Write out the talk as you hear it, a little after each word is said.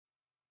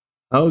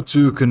How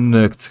to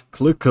connect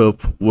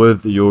Clickup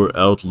with your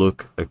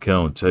Outlook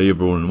account. Hey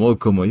everyone,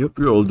 welcome. I hope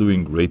you're all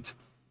doing great.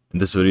 In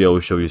this video, I will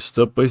show you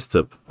step by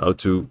step how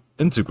to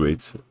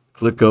integrate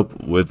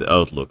Clickup with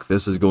Outlook.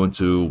 This is going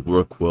to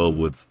work well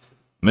with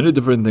many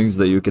different things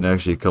that you can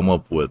actually come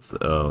up with,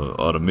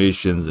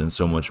 automations and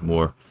so much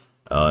more,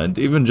 and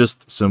even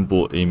just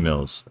simple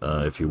emails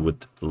if you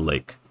would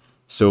like.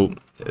 So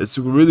it's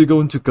really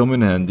going to come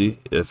in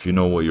handy if you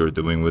know what you're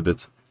doing with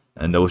it.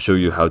 And I will show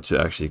you how to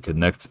actually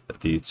connect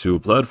the two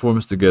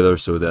platforms together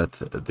so that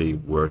they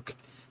work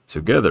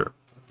together.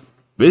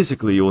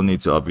 Basically, you will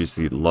need to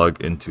obviously log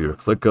into your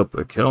ClickUp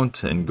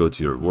account and go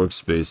to your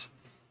workspace.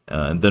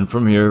 And then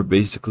from here,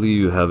 basically,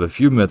 you have a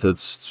few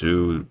methods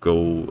to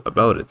go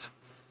about it.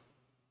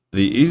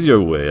 The easier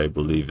way, I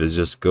believe, is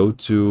just go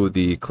to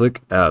the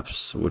Click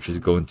Apps, which is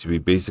going to be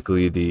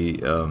basically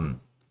the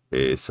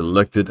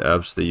selected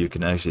apps that you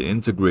can actually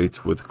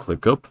integrate with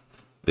ClickUp.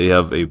 They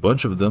have a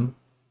bunch of them.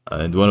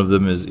 And one of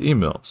them is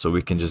email, so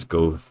we can just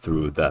go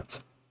through that.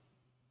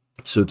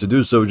 So to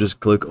do so, just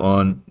click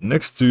on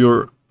next to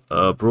your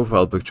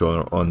profile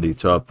picture on the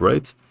top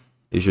right.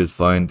 You should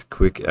find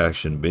quick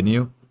action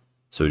menu.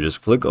 So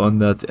just click on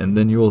that, and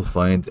then you will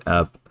find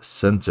App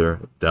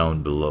Center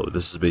down below.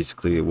 This is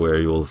basically where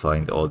you will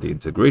find all the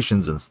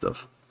integrations and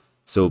stuff.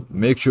 So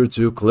make sure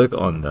to click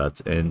on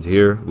that, and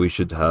here we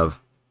should have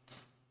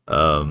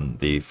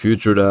the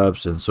featured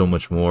apps and so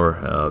much more,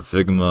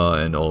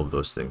 Figma and all of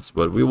those things.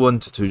 But we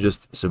want to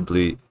just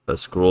simply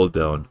scroll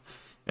down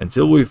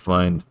until we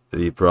find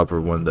the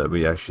proper one that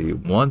we actually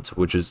want,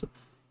 which is,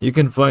 you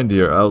can find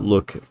your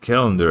Outlook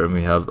calendar, and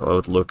we have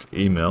Outlook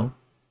email.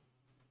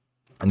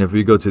 And if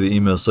we go to the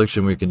email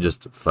section, we can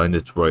just find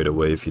it right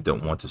away if you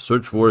don't want to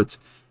search for it,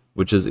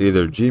 which is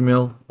either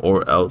Gmail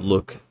or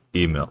Outlook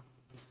email.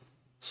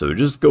 So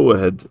just go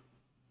ahead.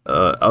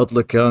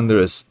 Outlook calendar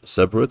is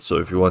separate, so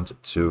if you want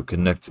to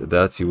connect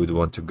that, you would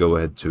want to go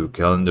ahead to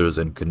calendars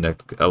and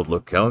connect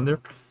Outlook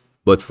calendar.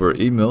 But for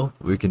email,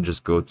 we can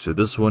just go to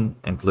this one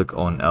and click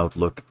on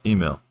Outlook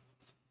email.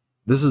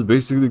 This is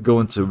basically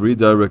going to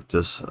redirect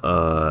us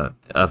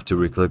after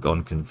we click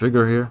on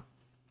configure here,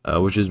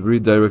 which is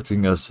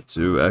redirecting us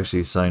to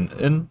actually sign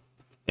in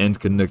and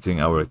connecting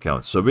our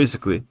account. So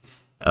basically,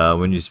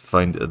 when you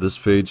find this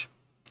page,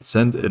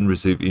 send and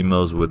receive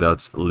emails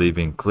without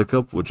leaving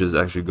ClickUp, which is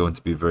actually going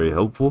to be very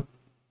helpful.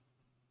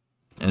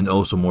 And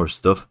also more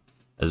stuff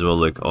as well,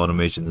 like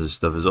automations and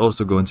stuff is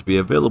also going to be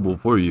available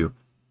for you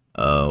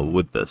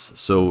with this.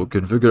 So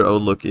configure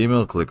Outlook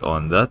email, click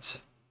on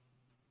that.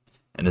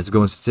 And it's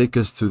going to take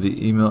us to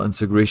the email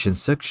integration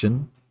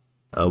section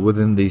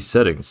within the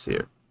settings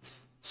here.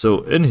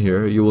 So in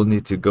here, you will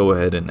need to go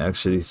ahead and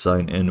actually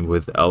sign in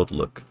with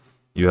Outlook.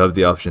 You have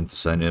the option to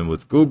sign in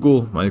with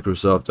Google,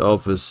 Microsoft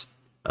Office,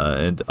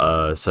 and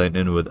sign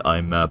in with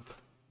IMAP.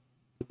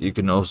 You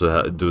can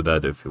also do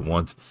that if you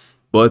want,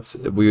 but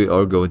we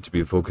are going to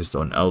be focused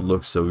on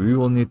Outlook, so we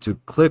will need to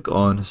click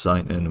on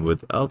sign in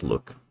with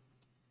Outlook.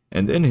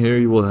 And in here,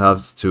 you will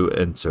have to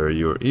enter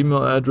your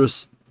email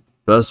address,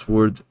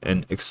 password,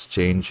 and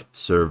Exchange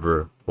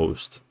server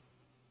host.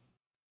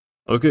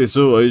 Okay,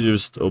 so I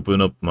just open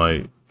up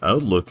my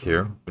Outlook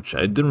here, which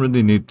I didn't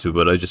really need to,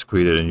 but I just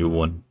created a new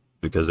one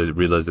because I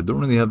realized I don't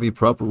really have a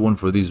proper one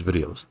for these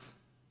videos.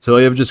 So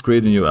I have just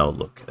created a new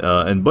Outlook.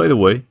 And by the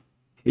way,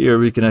 here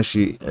we can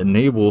actually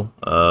enable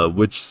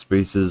which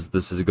spaces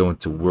this is going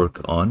to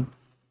work on.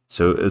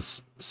 So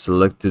it's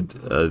selected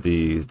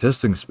the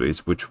testing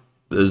space, which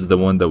is the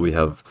one that we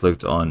have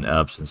clicked on,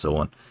 apps and so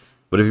on.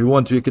 But if you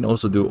want to, you can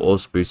also do all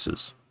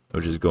spaces,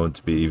 which is going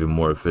to be even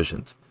more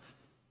efficient.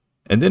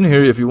 And then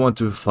here, if you want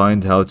to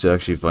find how to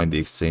actually find the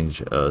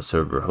Exchange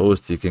server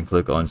host, you can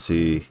click on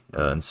see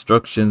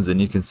instructions, and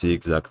you can see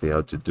exactly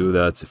how to do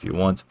that if you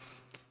want.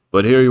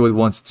 But here you would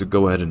want to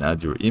go ahead and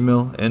add your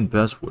email and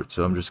password.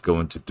 So I'm just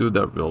going to do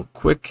that real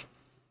quick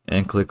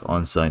and click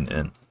on sign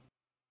in.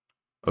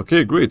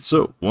 Okay, great.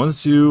 So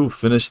once you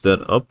finish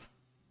that up,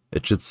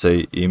 it should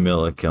say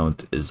email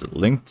account is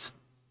linked.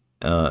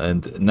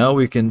 And now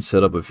we can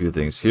set up a few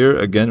things here.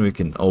 Again, we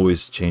can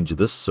always change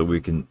this, so we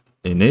can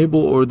enable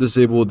or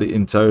disable the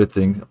entire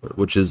thing,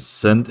 which is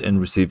send and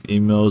receive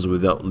emails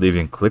without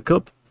leaving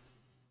ClickUp.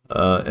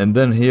 And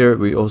then here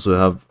we also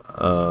have,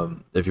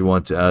 if you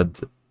want to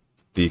add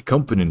the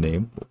company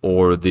name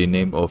or the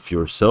name of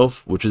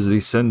yourself, which is the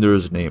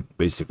sender's name.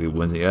 Basically,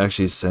 when you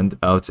actually send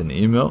out an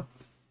email,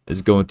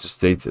 it's going to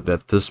state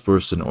that this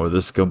person or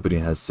this company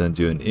has sent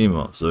you an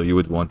email. So you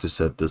would want to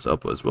set this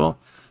up as well,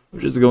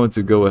 which is going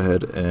to go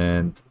ahead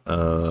and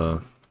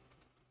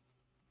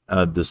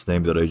add this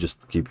name that I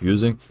just keep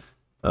using.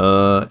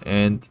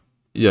 And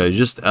yeah, you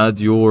just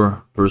add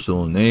your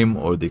personal name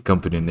or the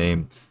company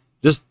name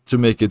just to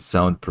make it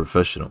sound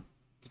professional.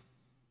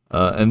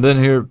 And then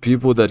here,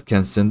 people that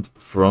can send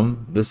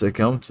from this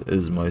account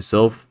is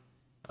myself,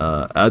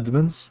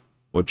 admins,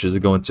 which is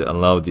going to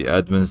allow the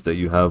admins that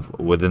you have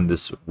within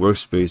this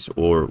workspace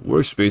or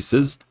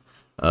workspaces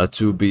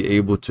to be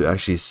able to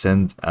actually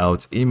send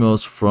out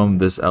emails from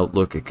this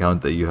Outlook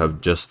account that you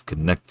have just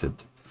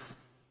connected.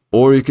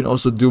 Or you can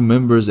also do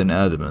members and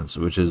admins,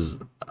 which is,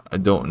 I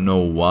don't know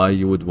why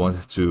you would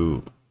want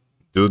to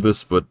do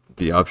this, but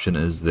the option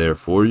is there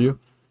for you.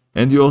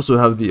 And you also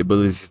have the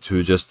ability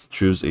to just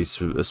choose a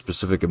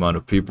specific amount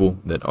of people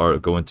that are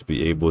going to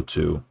be able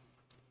to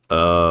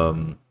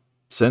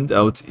send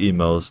out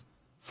emails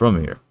from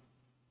here.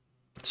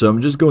 So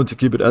I'm just going to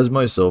keep it as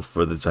myself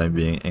for the time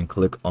being and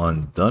click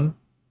on done.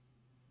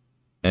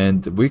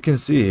 And we can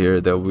see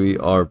here that we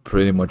are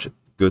pretty much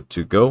good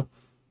to go.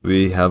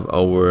 We have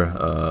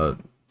our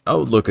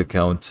Outlook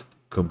account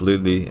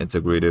completely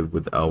integrated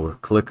with our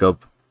ClickUp.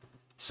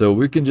 So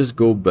we can just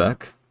go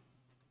back.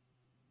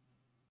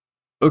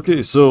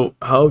 Okay, so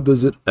how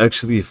does it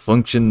actually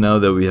function now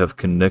that we have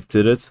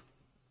connected it?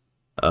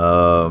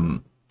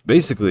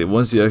 Basically,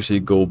 once you actually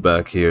go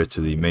back here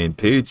to the main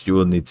page, you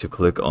will need to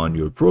click on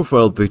your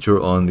profile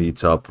picture on the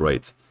top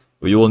right.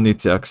 You will need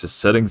to access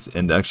settings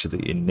and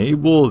actually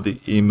enable the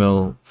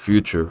email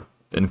feature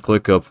in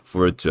ClickUp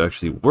for it to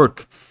actually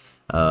work.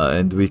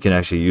 And we can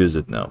actually use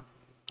it now.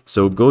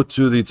 So go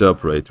to the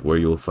top right where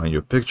you will find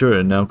your picture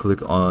and now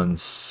click on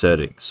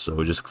settings.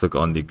 So just click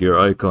on the gear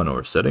icon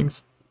or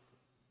settings.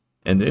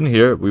 And in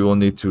here, we will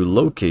need to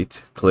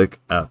locate Click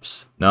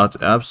Apps.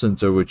 Not App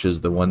Center, which is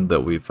the one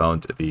that we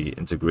found the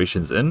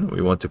integrations in.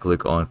 We want to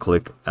click on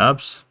Click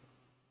Apps.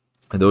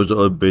 And those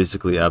are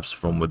basically apps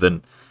from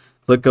within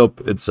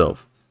ClickUp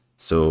itself.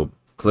 So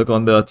click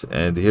on that,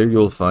 and here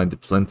you'll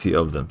find plenty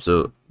of them.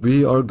 So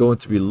we are going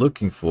to be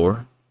looking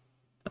for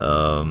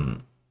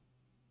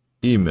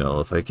email,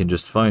 if I can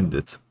just find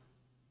it.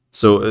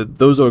 So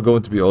those are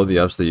going to be all the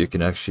apps that you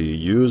can actually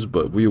use,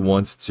 but we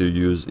want to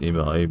use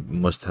email. I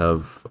must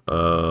have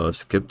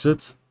skipped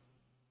it.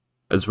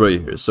 It's right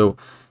here. So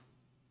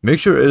make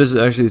sure it is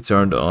actually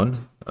turned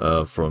on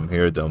from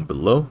here down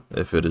below.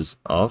 If it is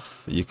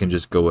off, you can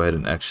just go ahead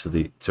and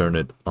actually turn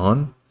it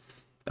on.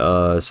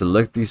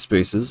 Select these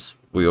spaces.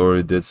 We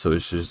already did, so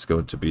it's just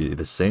going to be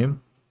the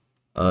same.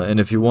 And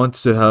if you want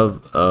to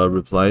have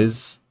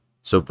replies,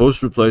 so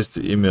post replies to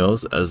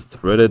emails as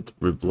threaded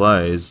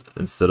replies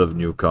instead of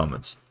new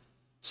comments.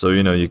 So,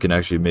 you know, you can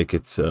actually make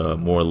it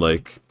more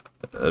like,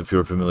 if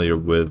you're familiar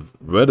with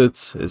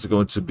Reddit, it's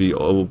going to be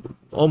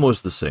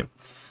almost the same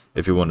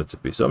if you want it to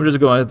be. So I'm just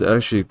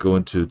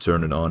going to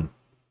turn it on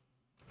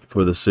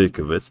for the sake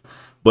of it.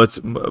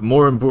 But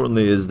more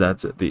importantly is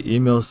that the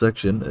email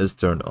section is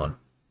turned on.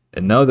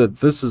 And now that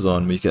this is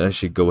on, we can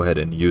actually go ahead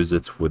and use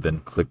it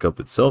within ClickUp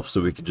itself. So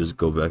we can just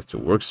go back to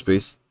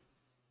workspace.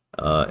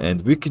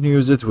 And we can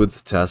use it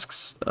with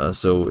tasks.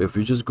 So if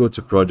we just go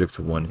to project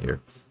 1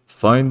 here,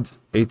 find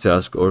a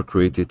task or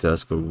create a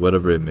task or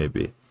whatever it may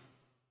be.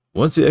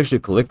 Once you actually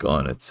click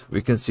on it,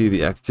 we can see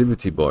the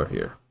activity bar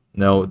here.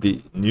 Now,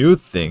 the new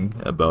thing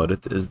about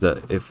it is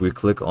that if we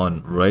click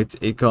on write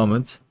a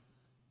comment,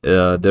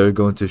 they're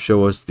going to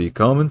show us the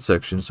comment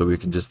section. So we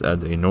can just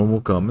add a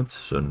normal comment.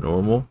 So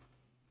normal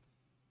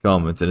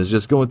comment, and it's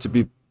just going to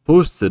be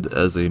posted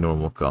as a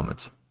normal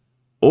comment.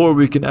 Or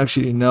we can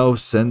actually now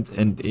send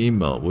an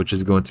email, which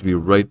is going to be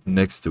right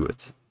next to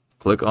it.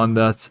 Click on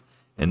that,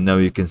 and now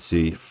you can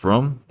see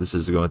from. This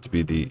is going to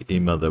be the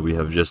email that we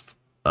have just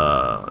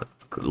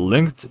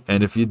linked.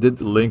 And if you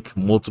did link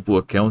multiple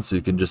accounts,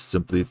 you can just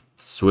simply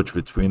switch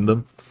between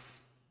them.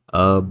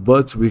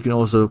 But we can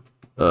also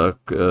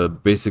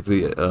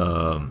basically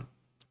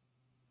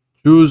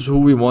choose who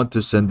we want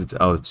to send it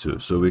out to.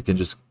 So we can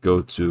just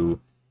go to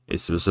a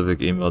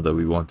specific email that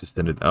we want to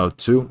send it out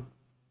to.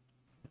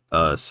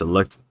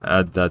 Select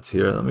add that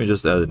here. Let me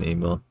just add an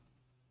email.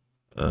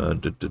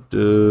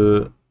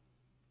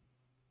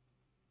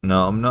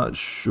 Now I'm not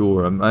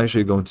sure. I'm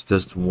actually going to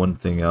test one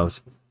thing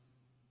out.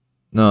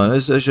 No,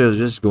 it's actually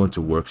just going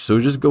to work. So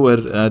just go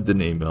ahead and add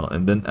an email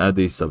and then add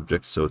a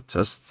subject. So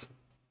test.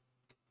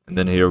 And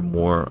then here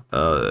more,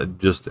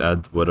 just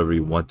add whatever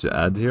you want to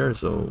add here.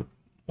 So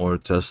more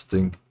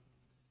testing.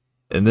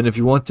 And then if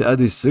you want to add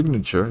a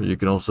signature, you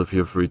can also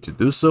feel free to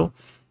do so.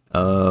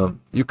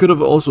 You could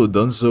have also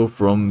done so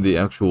from the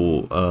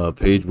actual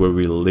page where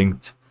we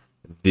linked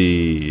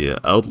the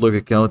Outlook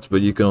account,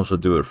 but you can also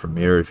do it from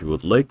here if you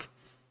would like.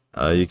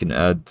 You can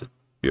add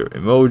your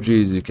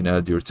emojis, you can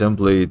add your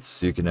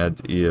templates, you can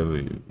add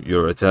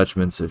your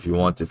attachments if you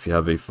want. If you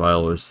have a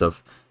file or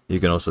stuff, you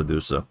can also do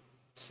so.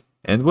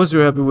 And once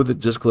you're happy with it,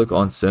 just click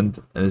on send,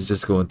 and it's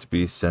just going to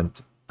be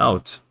sent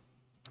out.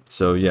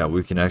 So yeah,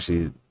 we can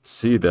actually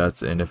see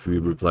that, and if we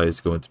reply,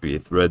 it's going to be a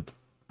thread.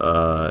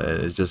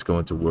 It's just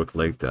going to work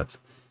like that.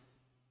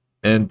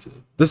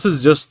 And this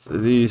is just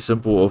the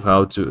simple way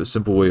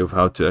of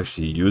how to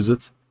actually use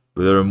it.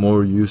 But there are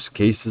more use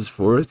cases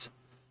for it,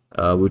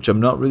 which I'm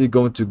not really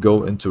going to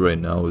go into right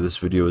now. This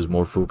video is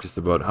more focused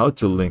about how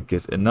to link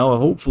it, and now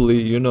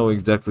hopefully you know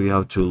exactly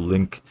how to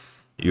link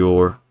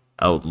your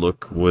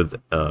Outlook with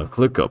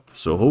ClickUp.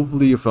 So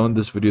hopefully you found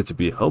this video to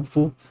be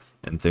helpful,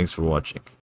 and thanks for watching.